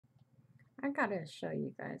I gotta show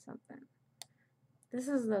you guys something. This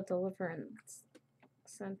is the Deliverance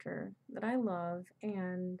Center that I love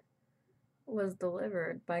and was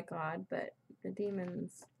delivered by God, but the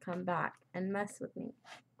demons come back and mess with me.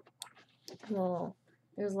 Well,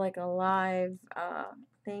 there's like a live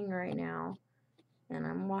thing right now, and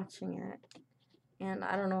I'm watching it. And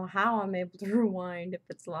I don't know how I'm able to rewind if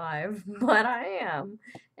it's live, but I am,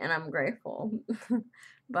 and I'm grateful.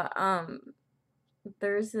 But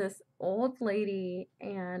there's this old lady,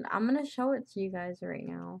 and I'm gonna show it to you guys right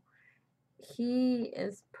now. He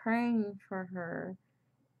is praying for her,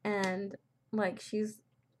 and like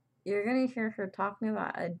you're gonna hear her talking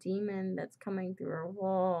about a demon that's coming through her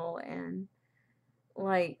wall, and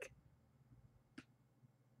like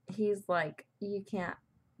he's like, you can't.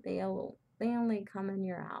 They only come in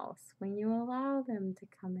your house when you allow them to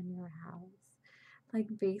come in your house. Like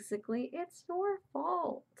basically, it's your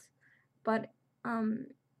fault. But um,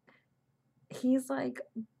 he's like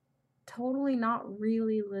totally not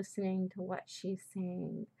really listening to what she's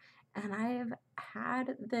saying. And I have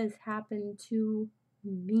had this happen to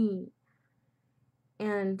me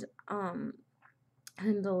and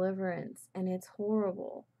in Deliverance, and it's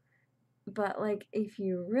horrible. But like if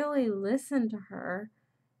you really listen to her,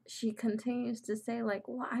 she continues to say like,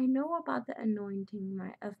 well, I know about the anointing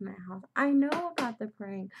of my house. I know about the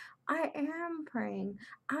praying. I am praying.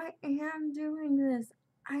 I am doing this.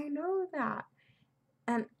 I know that.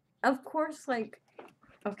 And of course, like,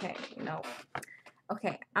 okay,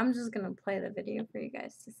 okay, I'm just gonna play the video for you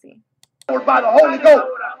guys to see. By the Holy Ghost.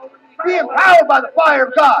 Be empowered by the fire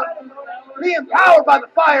of God. Be empowered by the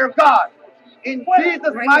fire of God. In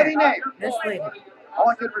Jesus' mighty name. This lady. I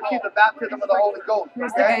want you to receive the baptism of the Holy Ghost.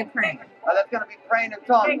 Here's the guy praying. That's going to be praying in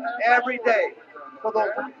tongues every day. So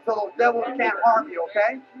those devils can't harm you,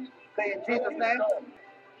 okay? Say in Jesus' name.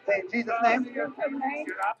 Say in Jesus' name.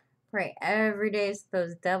 Pray every day so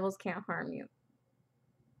those devils can't harm you.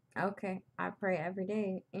 Okay, I pray every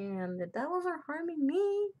day, and the devils are harming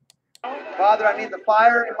me. Father, I need the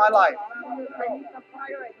fire in my life.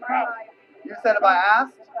 You said if I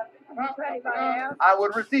asked, I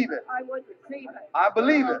would receive it. I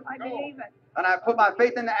believe it. And I put my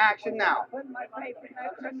faith into action now.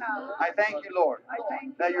 I thank you, Lord,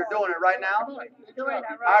 that you're doing it right now.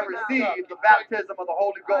 I receive the baptism of the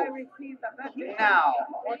Holy Ghost. Now.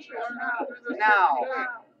 Now.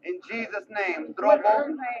 In Jesus' name.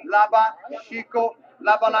 Drobo, Laba, Shiko,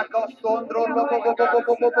 Labalaka, Sondro,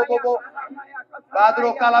 Bobo,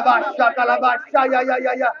 Badro, Calabasha, Calabasha,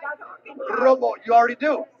 ya. Robo, you already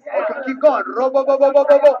do. Okay, keep going. Robo,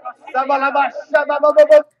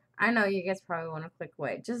 Sabalabasha, I know you guys probably want to click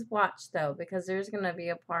away. Just watch though, because there's gonna be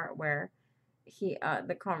a part where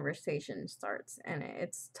the conversation starts, and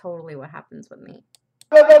it's totally what happens with me.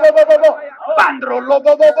 Bandro,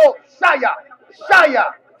 Lobo, Shaya,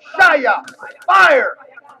 fire,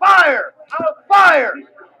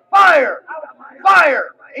 fire,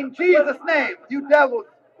 in Jesus' name, you devils,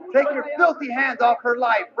 take your filthy hands off her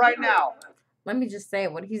life right now. Let me just say,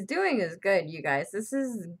 what he's doing is good, you guys. This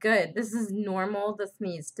is good. This is normal. This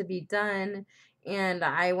needs to be done. And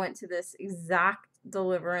I went to this exact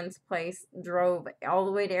deliverance place, drove all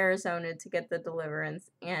the way to Arizona to get the deliverance,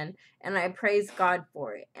 and I praise God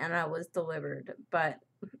for it, and I was delivered. But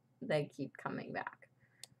they keep coming back.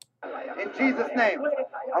 In Jesus' name,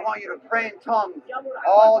 I want you to pray in tongues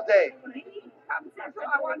all day.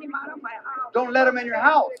 Don't let them in your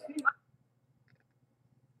house.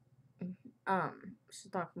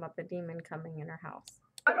 She's talking about the demon coming in her house.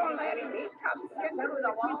 I don't let him. He comes in through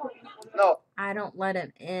the walls. No. I don't let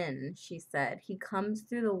him in, she said. He comes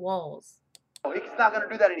through the walls. He's not going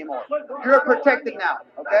to do that anymore. You're protected now,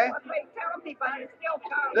 okay?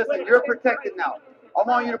 Listen, you're protected now. I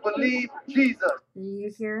want you to believe Jesus. You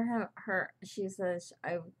hear her she says,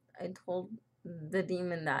 I told the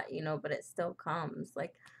demon that, but it still comes.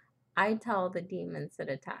 Like, I tell the demons that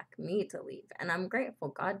attack me to leave. And I'm grateful.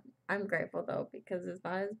 God, I'm grateful, though, because it's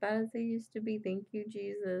not as bad as they used to be. Thank you,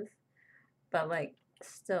 Jesus. But, like,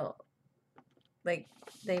 still, like,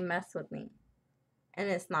 they mess with me. And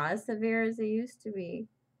it's not as severe as it used to be.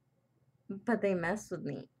 But they mess with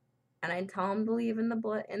me. And I tell them to leave in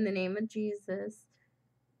the name of Jesus.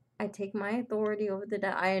 I take my authority over the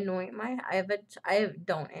dead. I anoint I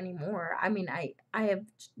don't anymore. I mean, I have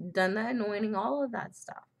done the anointing, all of that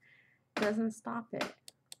stuff. Doesn't stop it.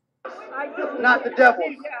 Not the devil.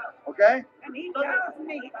 Okay? And he tells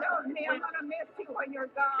me, I'm gonna miss you when you're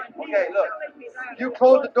gone. Okay, look. You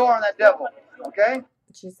close the door on that devil. Okay?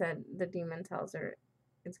 She said the demon tells her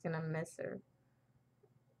it's gonna miss her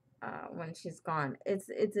when she's gone. It's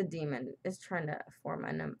a demon. It's trying to form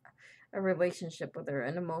a relationship with her,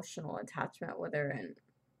 an emotional attachment with her, and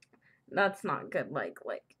that's not good. Like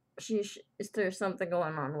is there something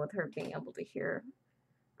going on with her being able to hear?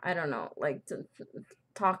 I don't know, like to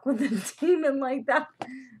talk with a demon like that.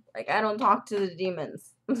 Like I don't talk to the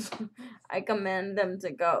demons. I command them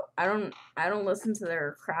to go. I don't listen to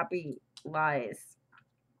their crappy lies.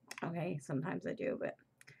 Okay, sometimes I do, but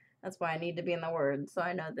that's why I need to be in the Word so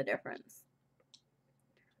I know the difference.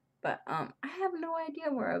 But I have no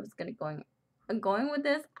idea where I was going with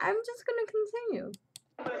this. I'm just gonna continue.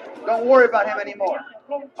 Don't worry about him anymore.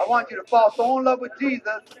 I want you to fall so in love with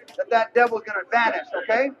Jesus that devil's going to vanish,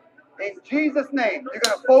 okay? In Jesus' name, you're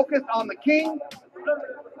going to focus on the King,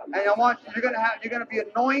 and you're going to be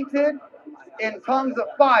anointed in tongues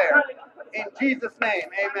of fire. In Jesus'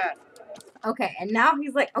 name, amen. Okay, and now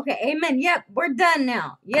he's like, okay, amen. Yep, we're done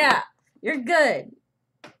now. Yeah, you're good.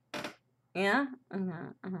 Yeah.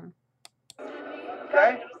 Okay.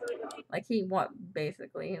 Like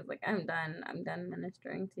basically he's like, I'm done. I'm done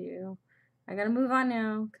ministering to you. I gotta move on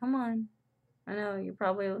now. Come on. I know you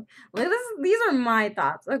probably like this. These are my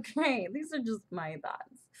thoughts. Okay, these are just my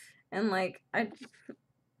thoughts. And like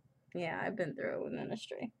yeah, I've been through it with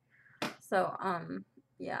ministry. So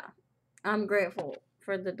yeah, I'm grateful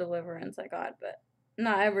for the deliverance I got, but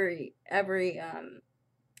not every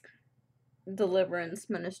deliverance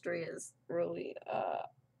ministry is really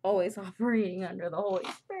always operating under the Holy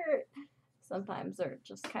Spirit. Sometimes they're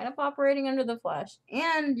just kind of operating under the flesh,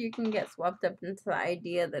 and you can get swept up into the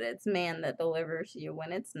idea that it's man that delivers you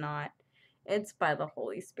when it's not. It's by the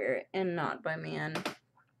Holy Spirit and not by man. I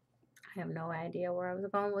have no idea where I was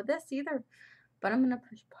going with this either, but I'm gonna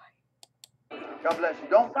push by. God bless you.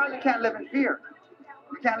 You can't live in fear.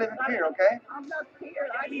 You can't live in fear, okay? I'm not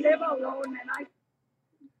feared. I live alone, and I.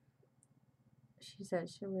 She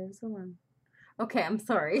says she lives alone. Okay, I'm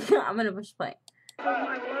sorry. I'm gonna push play.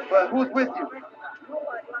 But who's with you?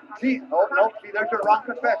 Jesus. Oh, no. See, there's your wrong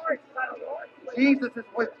confession. Jesus is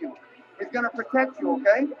with you. He's going to protect you,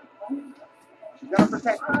 okay? He's going to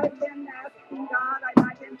protect you. I've been asking God.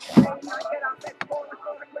 I've been praying. I get up at 4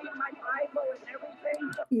 o'clock, read my Bible and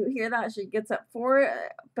everything. You hear that? She gets up 4,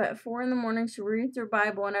 but at 4 in the morning, she reads her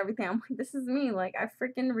Bible and everything. I'm like, this is me. Like, I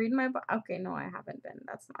freaking read my Bible. Okay, no, I haven't been.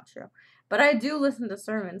 That's not true. But I do listen to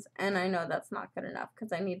sermons, and I know that's not good enough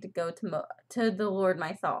because I need to go to the Lord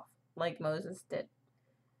myself, like Moses did.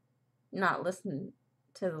 Not listen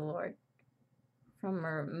to the Lord from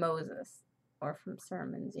Moses or from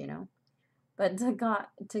sermons, but to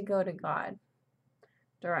go to God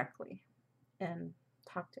directly and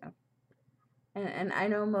talk to him. And I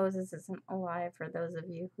know Moses isn't alive, for those of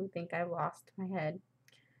you who think I lost my head.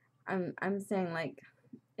 I'm saying, like,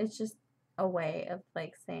 it's just a way of,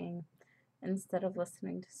 like, saying, instead of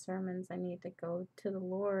listening to sermons, I need to go to the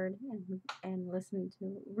Lord and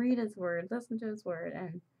read his word, listen to his word,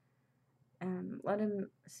 and let him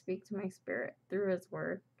speak to my spirit through his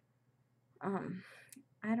word.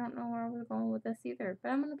 I don't know where I was going with this either, but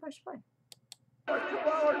I'm going to push play. For 2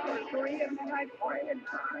 hours or 3, and then I pray and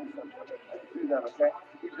do that, okay?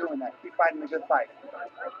 Keep doing that. Keep fighting the good fight.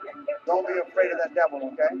 Don't be afraid of that devil,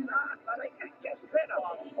 okay?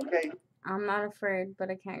 Okay. I'm not afraid, but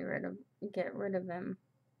I can't get rid of him.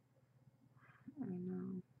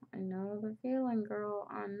 I know the feeling, girl.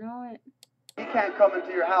 I know it. He can't come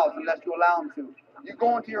into your house unless you allow him to. You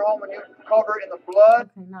go into your home and you cover in the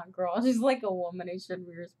blood. Okay, not girl. She's like a woman. I should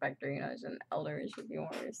respect her. She's an elder. I should be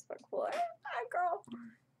more respectful. Girl.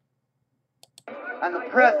 And the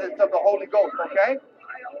presence of the Holy Ghost, okay?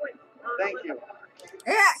 Thank you.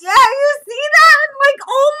 Yeah, you see that? Like,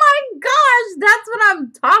 oh my gosh, that's what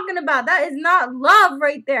I'm talking about. That is not love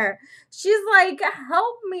right there. She's like,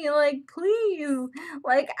 help me, like, please.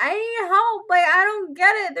 Like, I need help. Like, I don't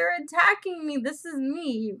get it. They're attacking me. This is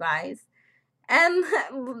me, you guys. And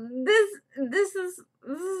this is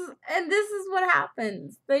what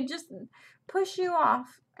happens. They just push you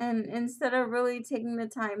off, and instead of really taking the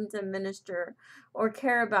time to minister or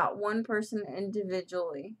care about one person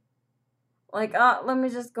individually. Like, let me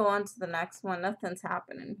just go on to the next one. Nothing's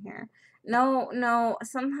happening here. No,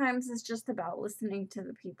 sometimes it's just about listening to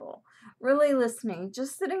the people. Really listening.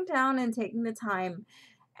 Just sitting down and taking the time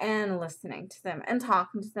and listening to them and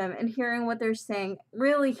talking to them and hearing what they're saying.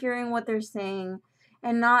 Really hearing what they're saying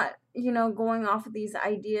and not, going off of these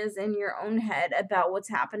ideas in your own head about what's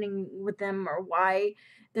happening with them or why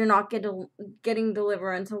they're not getting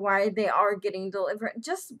deliverance or why they are getting deliverance.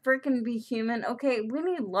 Just freaking be human. Okay, we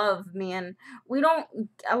need love, man. We don't,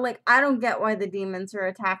 I don't get why the demons are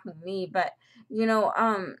attacking me, but,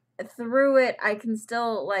 through it, I can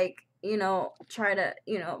still, try to,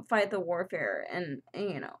 fight the warfare and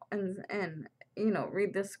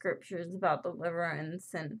read the scriptures about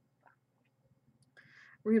deliverance and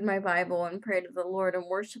read my Bible and pray to the Lord and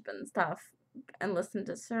worship and stuff and listen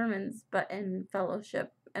to sermons, but in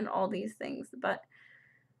fellowship and all these things. But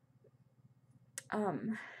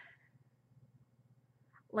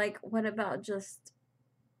like, what about just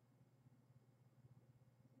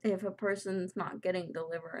if a person's not getting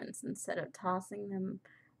deliverance, instead of tossing them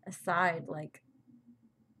aside, like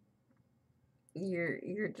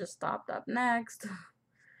you're just stopped up next?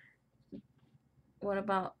 What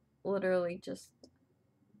about literally just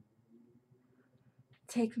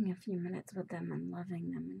taking a few minutes with them and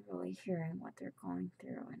loving them and really hearing what they're going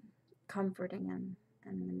through and comforting them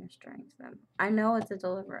and ministering to them? I know it's a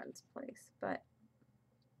deliverance place, but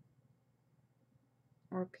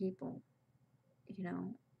we're people,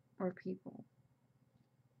 we're people.